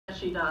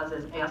she does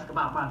is ask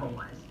about my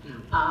boys.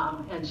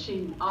 And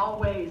she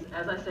always,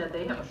 as I said,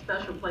 they have a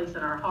special place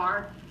in her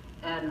heart,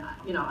 and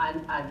you know,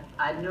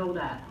 I know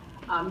that.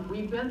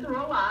 We've been through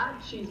a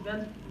lot. She's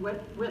been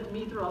with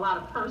me through a lot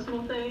of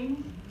personal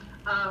things.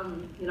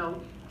 You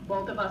know,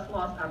 both of us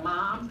lost our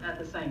moms at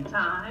the same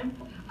time,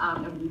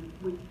 and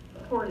we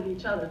supported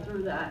each other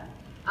through that.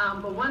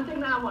 But one thing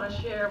that I want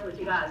to share with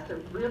you guys to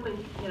really,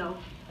 you know,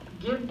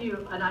 give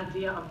you an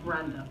idea of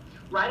Brenda.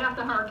 Right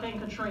after Hurricane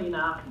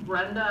Katrina,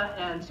 Brenda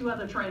and 2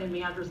 other training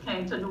managers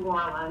came to New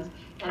Orleans,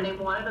 and they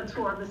wanted a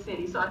tour of the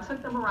city. So I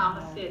took them around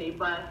the city,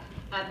 but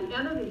at the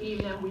end of the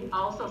evening, we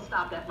also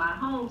stopped at my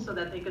home so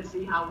that they could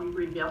see how we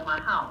rebuilt my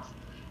house.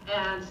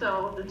 And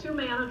so the 2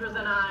 managers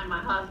and I, and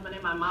my husband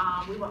and my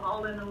mom, we were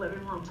all in the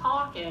living room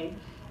talking,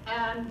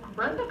 and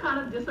Brenda kind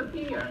of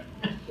disappeared.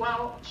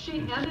 Well,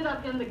 she ended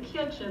up in the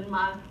kitchen.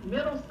 My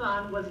middle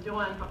son was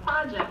doing a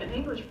project, an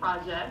English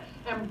project,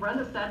 and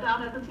Brenda sat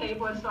down at the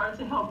table and started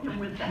to help him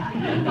with that.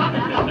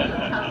 That is a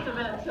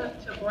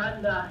testament to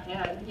Brenda,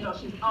 and you know,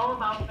 she's all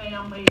about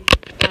family,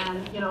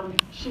 and you know,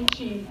 she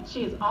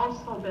has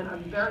also been a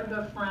very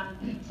good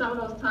friend. Some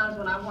of those times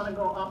when I want to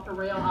go off the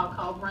rail, I'll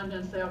call Brenda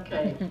and say,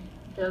 okay,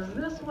 is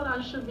this what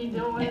I should be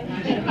doing?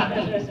 And she kind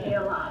of keeps me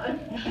alive.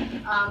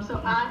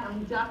 So I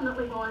am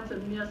definitely going to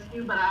miss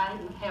you, but I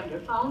have your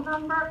phone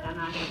number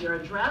and I have your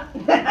address,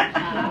 and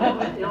I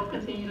will still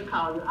continue to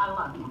call you. I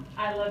love you.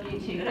 I love you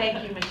too.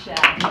 Thank you, Michelle.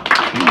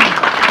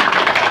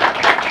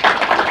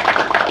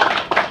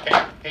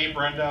 Hey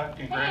Brenda,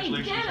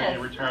 congratulations on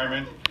your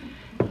retirement.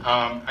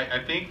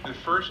 I think the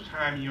first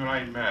time you and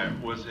I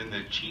met was in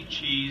the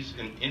Chi-Chi's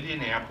in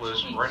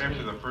Indianapolis, right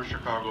after the first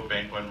Chicago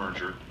Bank-Lynn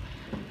merger.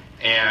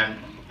 And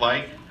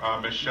like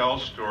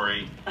Michelle's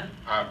story,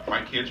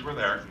 my kids were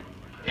there,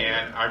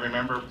 and I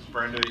remember,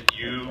 Brenda,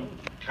 you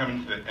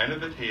coming to the end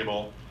of the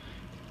table.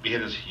 We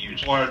had this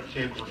huge water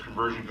table for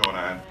conversion going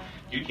on.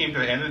 You came to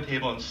the end of the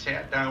table and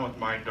sat down with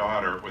my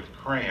daughter with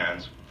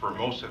crayons for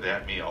most of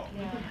that meal.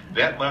 Yeah.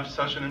 That left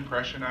such an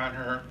impression on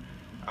her.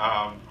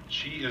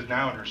 She is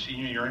now in her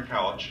senior year in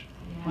college,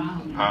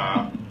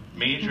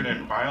 majored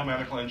in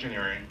biomedical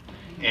engineering,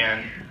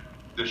 and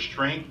the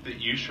strength that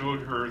you showed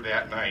her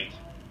that night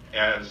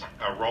as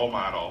a role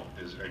model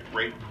is a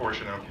great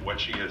portion of what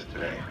she is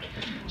today.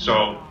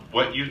 So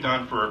what you've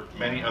done for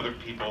many other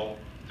people,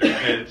 their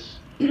kids,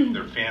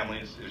 their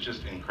families, is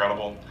just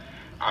incredible.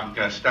 I'm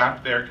going to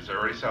stop there because I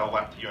already said a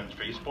lot to you on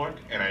Facebook,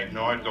 and I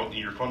know I don't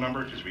need your phone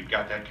number because we've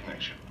got that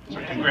connection. So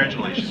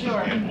congratulations,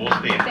 sure. And we'll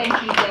stay in touch.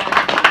 Thank you, Deb.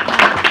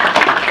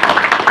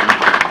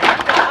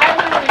 I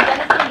remember when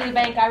Dennis came to the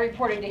bank, I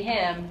reported to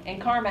him, and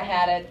Karma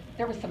had it.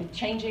 There was some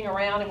changing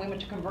around, and we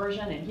went to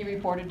conversion, and he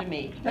reported to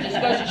me.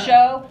 Just goes to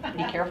show,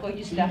 be careful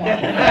you step on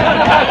it.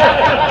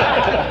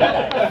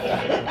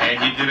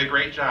 And you did a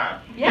great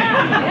job.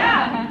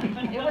 Yeah.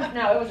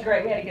 It was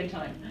great. We had a good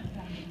time.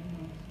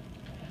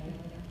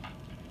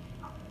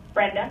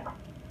 Brenda?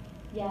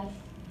 Yes.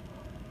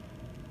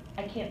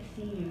 I can't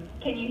see you.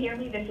 Can you hear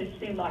me? This is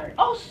Sue Large.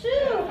 Oh,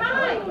 Sue,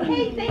 hi.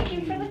 Hey, thank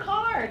you for the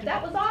card.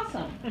 That was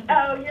awesome.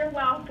 Oh, you're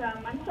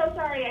welcome. I'm so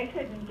sorry I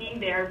couldn't be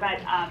there,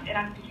 but and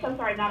I'm so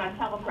sorry not on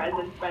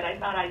telepresence, but I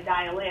thought I'd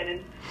dial in.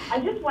 And I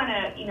just want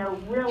to, you know,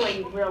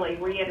 really, really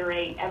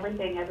reiterate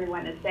everything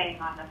everyone is saying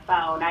on the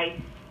phone.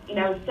 I, you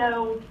know,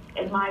 so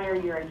admire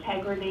your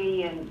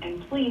integrity,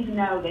 and please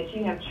know that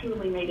you have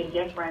truly made a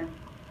difference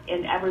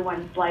in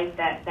everyone's life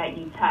that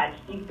you touched.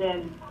 You've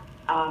been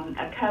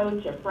a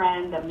coach, a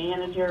friend, a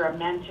manager, a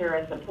mentor,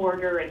 a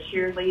supporter, a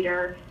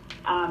cheerleader.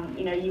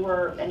 You know, you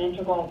were an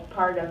integral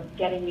part of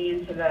getting me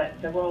into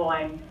the role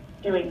I'm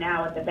doing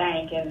now at the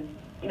bank. And,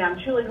 you know, I'm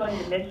truly going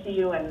to miss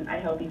you, and I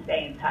hope you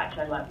stay in touch.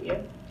 I love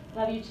you.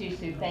 Love you too,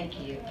 Sue. Thank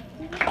you.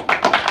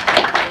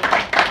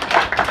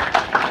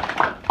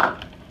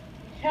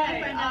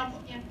 Okay,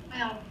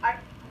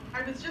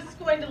 I was just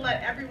going to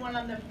let everyone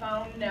on the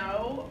phone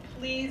know,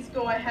 please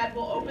go ahead.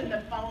 We'll open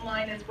the phone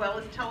line as well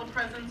as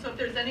telepresence. So if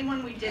there's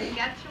anyone we didn't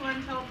get to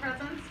on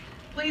telepresence,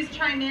 please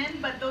chime in.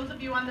 But those of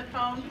you on the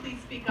phone,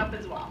 please speak up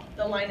as well.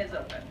 The line is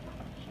open.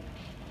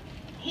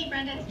 Hey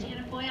Brenda, it's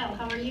Janet Boyle.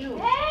 How are you?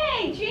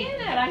 Hey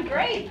Janet, I'm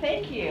great,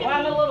 thank you. Well,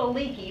 I'm a little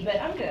leaky, but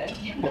I'm good.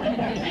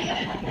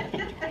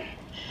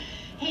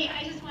 Hey,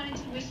 I just wanted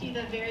to wish you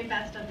the very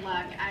best of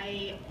luck.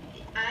 I,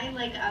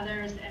 like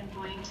others, am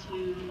going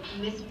to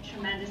miss you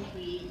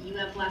tremendously. You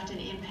have left an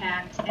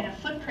impact and a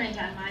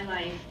footprint on my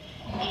life.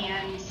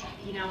 And,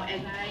 you know,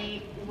 as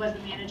I was a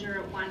manager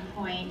at one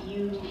point,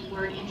 you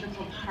were an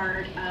integral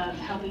part of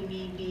helping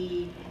me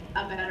be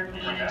a better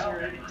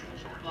manager.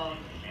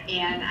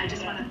 And I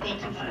just want to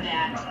thank you for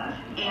that.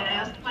 And I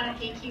also want to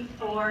thank you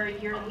for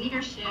your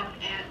leadership.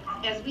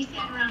 And as we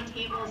sat around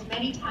tables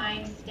many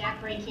times,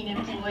 stack ranking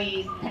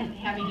employees, and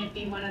having it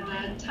be one of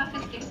the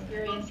toughest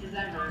experiences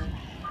ever.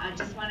 I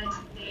just wanted to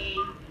say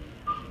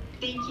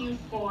thank you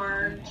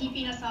for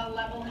keeping us all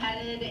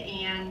level-headed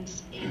and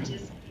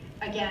just,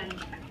 again,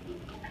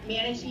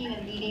 managing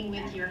and leading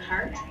with your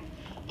heart,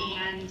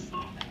 and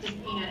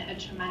just being a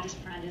tremendous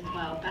friend as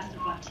well. Best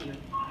of luck to you.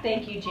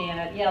 Thank you,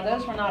 Janet. Yeah,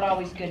 those were not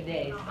always good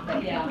days,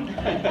 but yeah.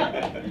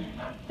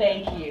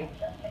 Thank you.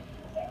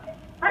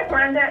 Hi,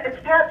 Brenda. It's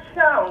Pat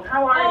Stone.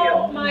 How are you?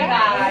 Oh my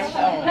gosh.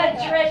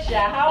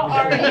 Patricia, how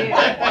are you?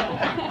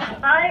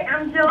 I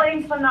am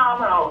doing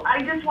phenomenal.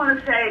 I just want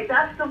to say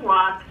best of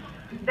luck.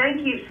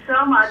 Thank you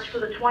so much for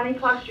the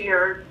 20-plus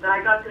years that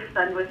I got to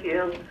spend with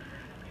you.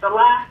 The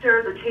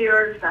laughter, the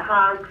tears, the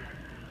hugs,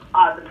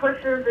 the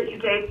pushes that you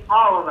gave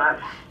all of us.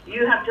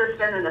 You have just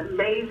been an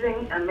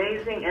amazing,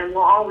 and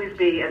will always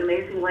be an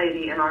amazing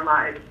lady in our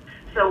lives.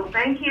 So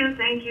thank you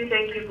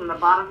from the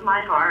bottom of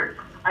my heart.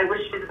 I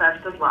wish you the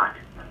best of luck.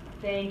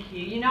 Thank you.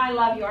 You know I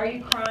love you. Are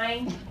you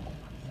crying?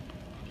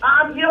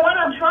 You know what?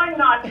 I'm trying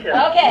not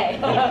to. Okay.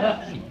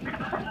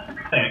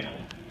 Thanks.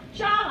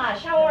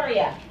 Josh, how are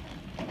you?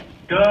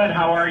 Good,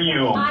 how are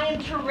you? I am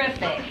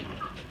terrific.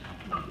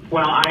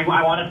 Well, I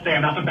want to say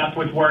I'm not the best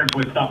with words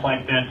with stuff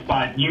like this,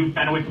 but you've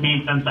been with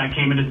me since I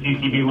came into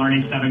CCB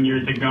Learning 7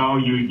 years ago.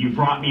 You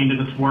brought me into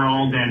this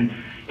world, and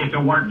if it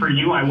weren't for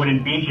you, I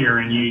wouldn't be here.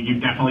 And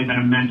you've definitely been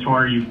a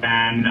mentor. You've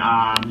been,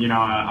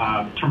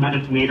 a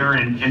tremendous leader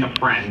and a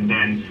friend.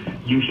 And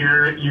you've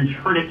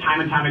heard it time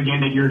and time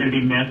again that you're going to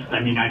be missed. I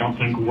mean, I don't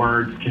think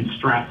words can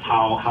stress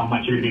how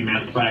much you're going to be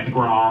missed, but I think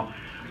we're all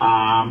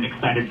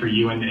excited for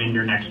you in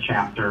your next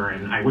chapter,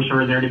 and I wish I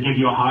were there to give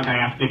you a hug. I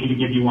asked Vicki to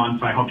give you one,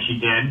 so I hope she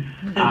did.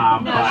 No,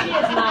 she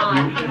is not.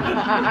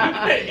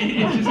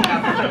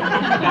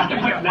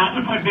 Not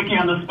to put Vicki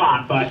on the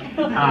spot, but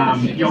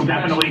you'll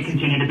definitely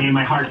continue to be in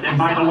my heart. And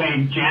by the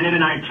way, Janet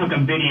and I took a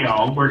video.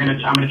 I'm gonna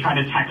try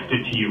to text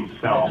it to you.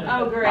 So.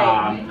 Oh, great.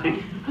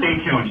 Stay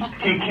tuned.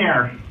 Take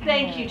care.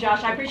 Thank you,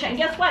 Josh. I appreciate it. And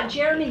guess what?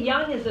 Jeremy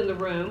Young is in the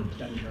room.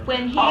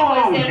 When he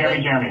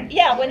Jeremy.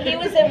 Yeah, when he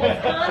was in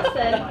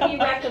Wisconsin, he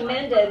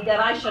recommended that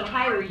I should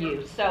hire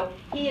you. So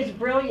he is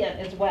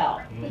brilliant as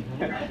well.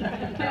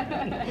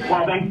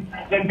 Well, then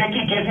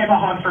Vicki, give him a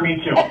hug for me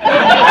too.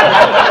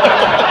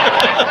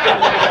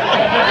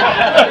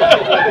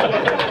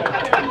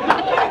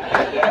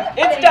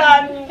 It's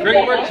done.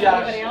 Great work,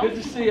 Josh. Good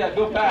to see you.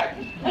 Go back.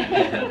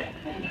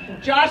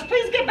 Josh,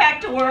 please get back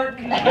to work.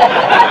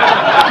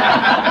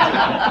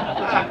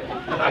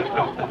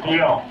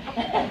 Deal.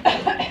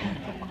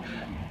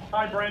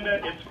 Hi, Brenda.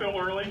 It's Phil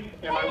Early,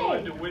 and I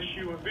wanted to wish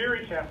you a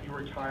very happy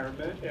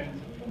retirement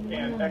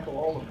and echo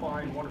all the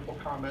fine, wonderful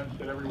comments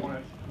that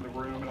everyone in the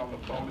room and on the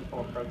phone and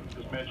fellow presidents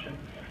has mentioned.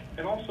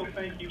 And also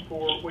thank you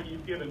for what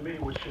you've given me,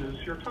 which is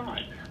your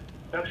time.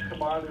 That's a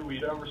commodity we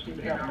never seem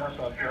to have enough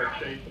of here at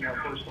Chase in our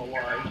personal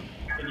lives.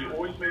 And you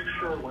always made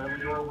sure whenever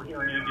you were over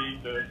here in Indy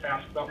to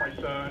ask about my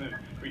son, and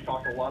we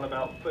talked a lot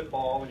about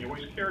football, and you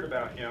always cared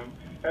about him,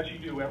 as you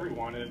do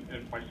everyone,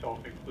 and myself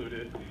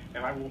included.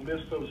 And I will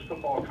miss those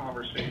football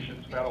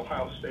conversations about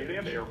Ohio State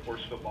and Air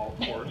Force football,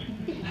 of course.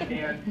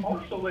 And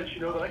also let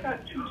you know that I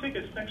got 2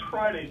 tickets next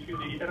Friday to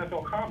the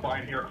NFL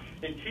Combine here,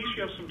 in case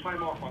you have some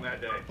time off on that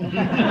day.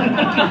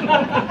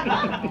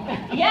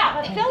 Yeah,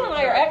 but Phil and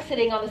I are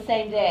exiting on the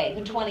same day,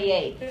 the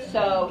 28th.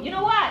 So, you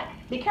know what?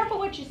 Be careful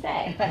what you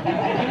say.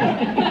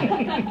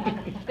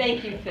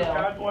 Thank you, Phil.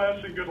 God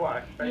bless and good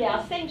luck. Thank you.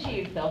 Same to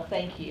you, Phil.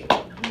 Thank you.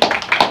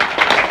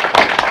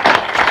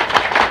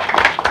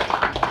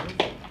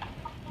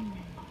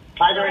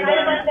 Hi, Brenda.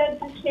 Hi, Brenda.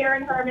 This is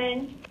Sharon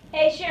Herman.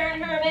 Hey,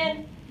 Sharon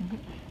Herman.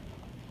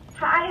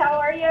 Hi, how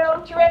are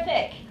you?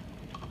 Terrific.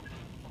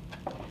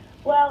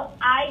 Well,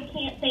 I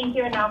can't thank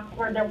you enough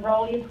for the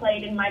role you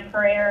played in my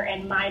career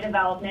and my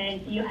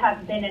development. You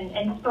have been an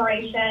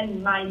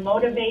inspiration, my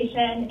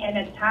motivation, and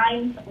at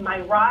times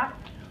my rock,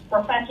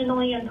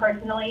 professionally and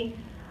personally.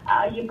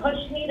 You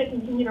pushed me to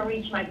continue to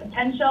reach my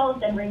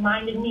potentials and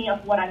reminded me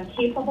of what I'm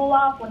capable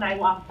of when I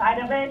lost sight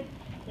of it.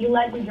 You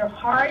led with your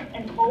heart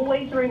and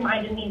always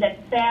reminded me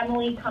that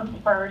family comes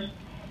first.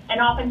 And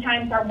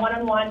oftentimes our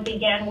one-on-one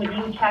began with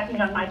you checking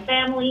on my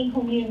family,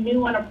 whom you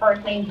knew on a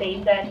first-name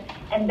basis,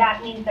 and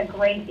that means a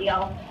great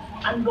deal.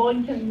 I'm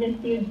going to miss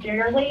you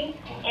dearly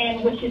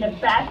and wish you the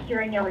best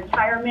during your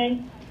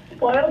retirement.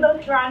 Spoil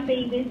those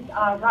grandbabies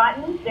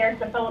rotten. There's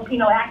the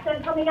Filipino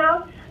accent coming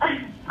out.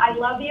 I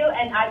love you,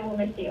 and I will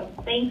miss you.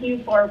 Thank you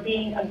for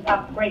being a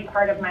great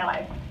part of my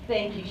life.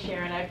 Thank you,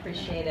 Sharon. I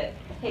appreciate it.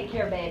 Take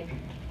care, babe.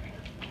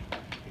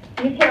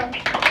 You too.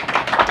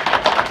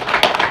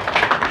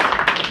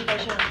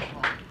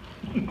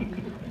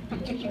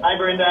 Hi,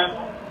 Brenda.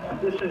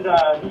 This is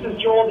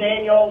Joel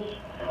Daniels.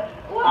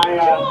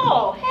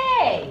 Joel,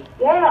 hey.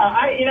 Yeah,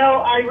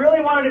 I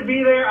really wanted to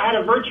be there. I had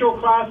a virtual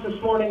class this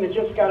morning that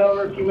just got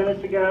over a few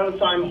minutes ago,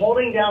 so I'm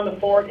holding down the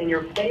fort in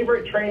your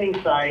favorite training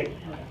site,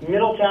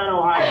 Middletown,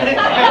 Ohio.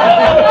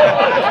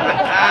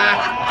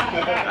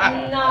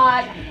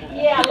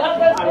 I love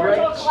those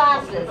virtual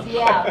classes.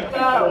 Yeah,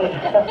 go.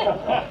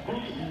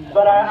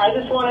 But I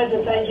just wanted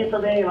to thank you for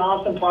being an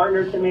awesome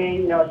partner to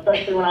me,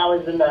 especially when I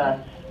was in the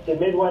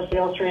Midwest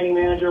Sales Training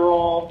Manager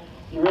role.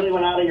 You really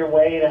went out of your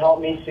way to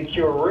help me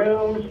secure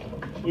rooms.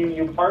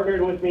 You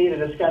partnered with me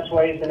to discuss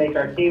ways to make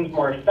our teams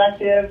more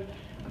effective.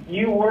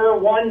 You were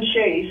one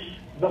Chase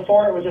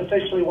before it was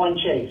officially one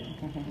Chase.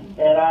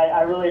 And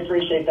I really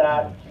appreciate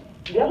that.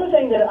 The other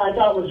thing that I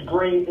thought was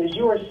great is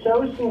you were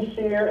so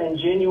sincere and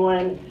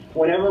genuine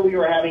whenever we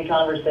were having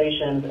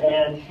conversations.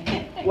 And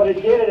what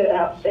it did,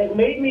 it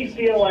made me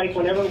feel like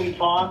whenever we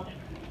talked,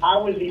 I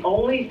was the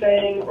only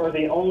thing or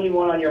the only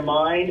one on your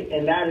mind,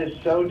 and that is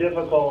so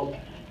difficult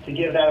to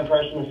give that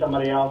impression to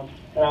somebody else.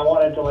 And I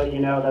wanted to let you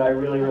know that I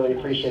really, really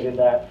appreciated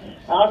that.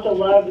 I also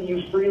love that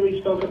you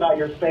freely spoke about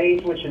your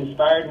faith, which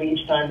inspired me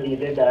each time that you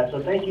did that. So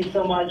thank you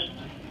so much.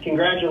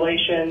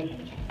 Congratulations.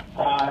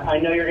 I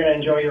know you're going to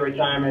enjoy your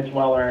retirement. It's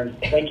well earned.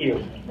 Thank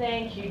you.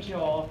 Thank you,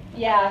 Joel.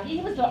 Yeah, he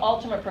was the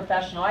ultimate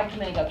professional. I'd come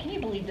in and go, can you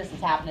believe this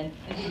is happening?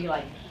 And he'd be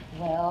like,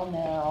 well,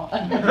 no.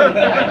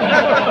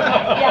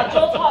 Yeah,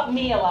 Joel taught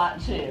me a lot,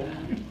 too.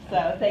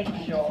 So thank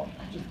you, Joel.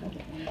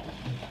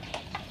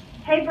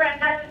 Hey,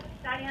 Brenda.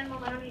 Diane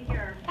Maloney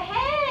here.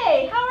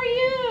 Hey, how are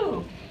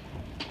you?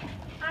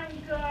 I'm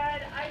good.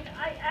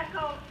 I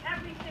echo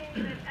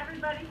everything that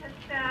everybody has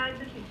said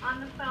on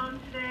the phone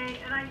today,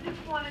 and I just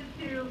wanted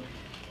to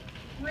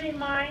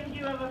remind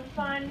you of a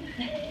fun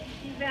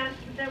event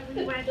that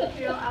we went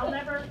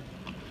to.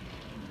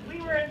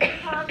 We were in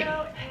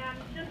Chicago, and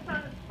just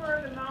on the spur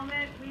of the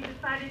moment, we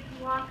decided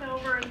to walk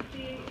over and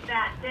see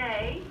that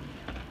day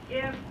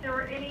if there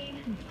were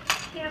any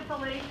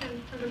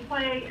cancellations for the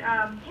play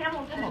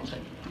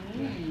Hamilton.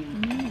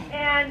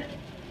 And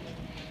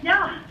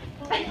yeah,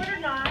 believe it or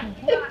not,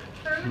 we got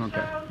third row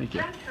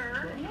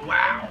center.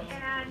 Wow.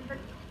 And the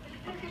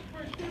tickets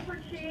were super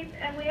cheap,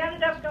 and we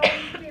ended up going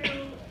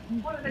to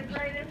one of the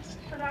greatest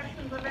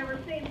productions I've ever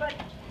seen. But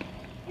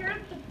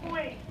here's the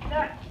point,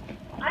 that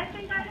I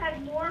think I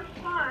had more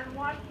fun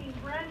watching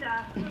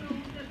Brenda, who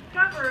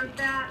discovered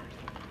that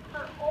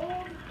her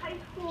old high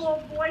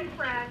school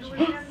boyfriend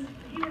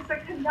he was the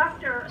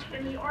conductor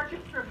in the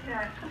orchestra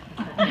pit.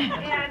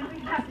 And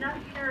we kept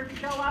nothing her to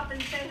go up and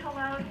say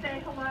hello.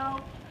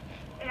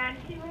 And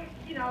she was,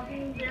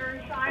 being very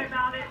shy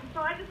about it. And so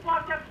I just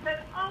walked up and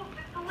said, oh,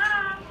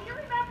 hello, do you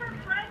remember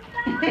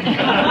Brenda?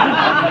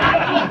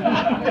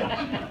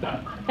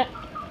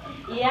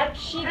 Yep,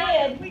 she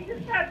did. We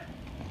just had,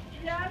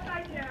 yes,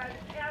 I did.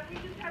 And we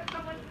just had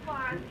so much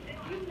fun. And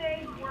you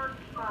made work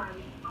fun.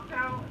 So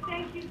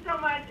thank you so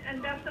much,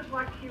 and best of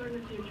luck to you in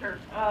the future.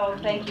 Oh,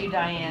 thank you,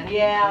 Diane.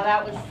 Yeah,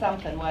 that was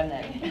something, wasn't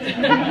it?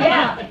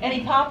 Yeah, and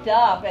he popped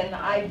up, and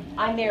I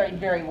married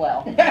very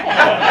well. Glad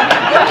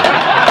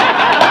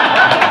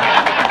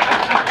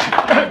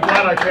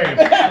I came.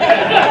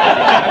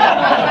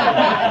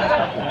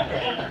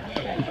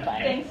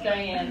 Thanks,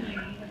 Diane.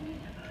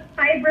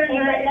 Hi,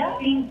 Brenda. It's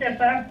Jean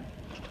Sipper.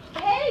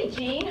 Hey,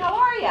 Jean. How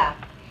are ya?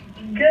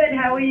 Good.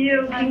 How are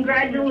you?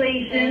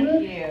 Congratulations.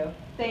 Thank you.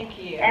 Thank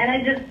you.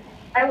 And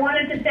I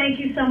wanted to thank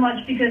you so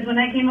much, because when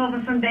I came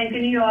over from Bank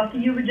of New York,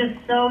 you were just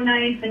so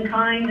nice and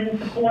kind and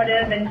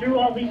supportive, and through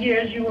all the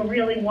years you were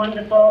really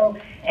wonderful,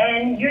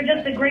 and you're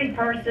just a great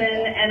person,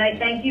 and I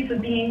thank you for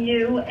being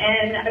you,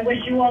 and I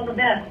wish you all the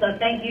best, so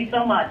thank you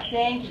so much.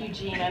 Thank you,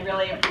 Jean. I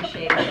really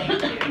appreciate it.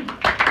 Thank you.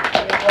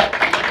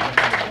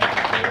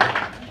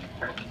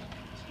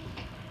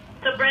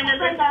 So Brenda,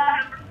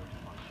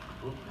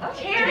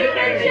 Terry,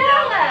 you're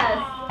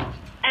jealous.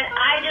 and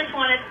I just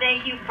want to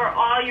thank you for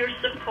all your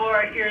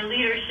support, your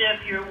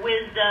leadership, your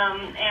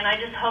wisdom, and I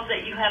just hope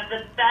that you have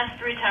the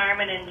best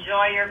retirement,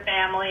 enjoy your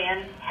family,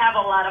 and have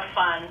a lot of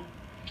fun.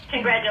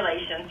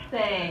 Congratulations.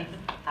 Thanks.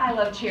 I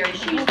love Cherry.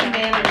 She's the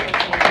manager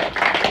for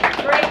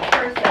me. Great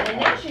person.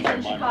 And now she's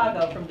in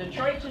Chicago, from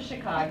Detroit to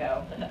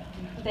Chicago.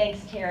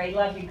 Thanks, Terry.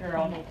 Love you,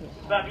 girl.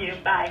 Love you.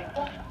 Bye.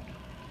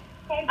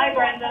 Hey, Hi,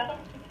 Brenda.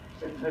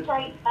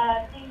 Detroit,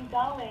 thing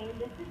going.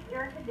 This is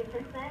Erica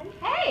Dickerson.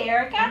 Hey,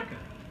 Erica.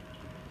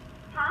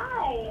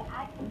 Hi,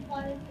 I just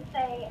wanted to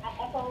say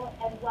I echo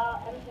as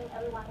well everything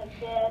everyone has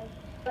said,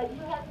 but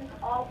you have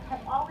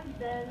always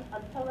been a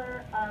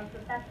pillar of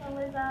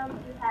professionalism.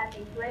 You had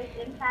a great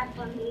impact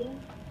on me.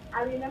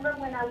 I remember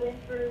when I went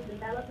through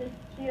development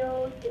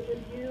skills, it was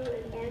you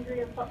and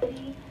Andrea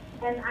Foley,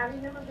 and I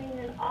remember being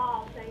in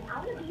awe, saying, I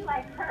want to be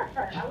like her.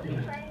 I want to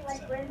be trained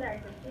like Brenda,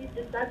 because she's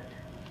just such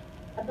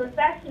a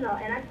professional.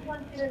 And I just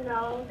want you to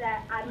know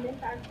that I miss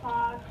our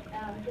talk.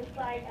 Just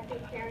like I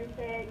think Karen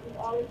said, you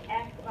always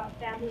asked about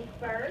family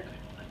first,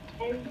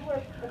 and you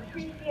were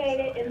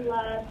appreciated and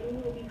loved, and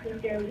you will be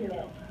sincerely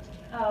missed.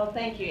 Oh,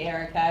 thank you,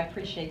 Erica. I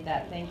appreciate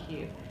that. Thank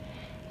you.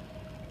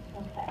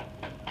 Okay.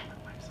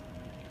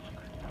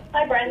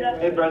 Hi, Brenda.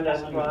 Hey, Brenda,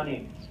 it's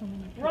Ronnie.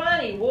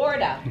 Ronnie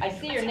Warda. I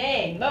see your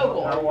name.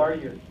 Mogul. How are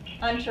you?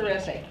 I'm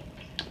terrific.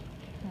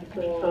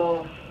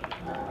 So,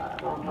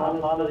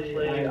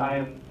 honestly,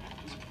 I'm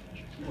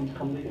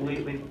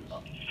completely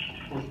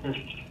just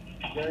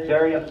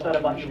very upset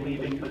about you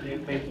leaving, because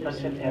you've made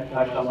such an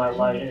impact on my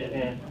life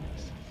in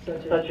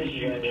such a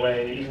huge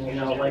way. You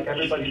know, like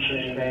everybody's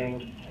been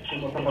saying,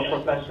 from a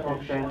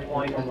professional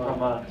standpoint and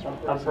from a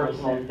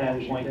personal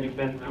standpoint, you've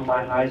been through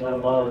my highs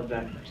and lows.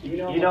 And you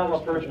know I'm a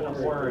person of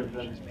words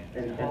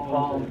and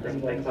poems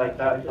and things like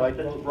that. So I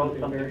just wrote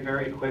something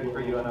very quick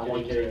for you, and I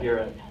want you to hear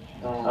it.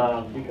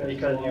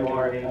 Because you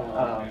are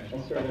a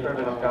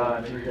servant of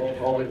God,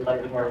 you've always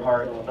left in your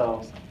heart.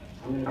 So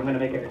I'm going to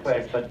make it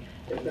quick. But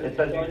It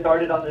says you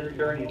started on this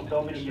journey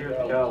so many years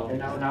ago, and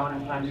now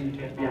it is time to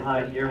leave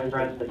behind dear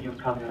friends that you've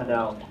come to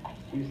know.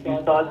 You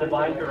saw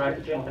divine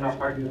direction in a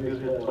heart to do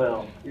His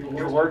will.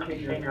 Your work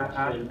became your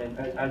passion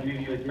as you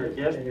used your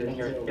gifts and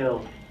your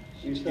skills.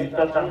 You set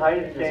the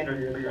highest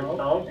standards for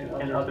yourself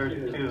and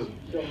others too,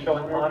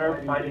 showing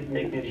honor, pride, and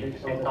dignity.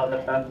 They saw the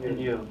best in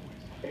you.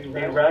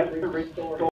 They rest to restore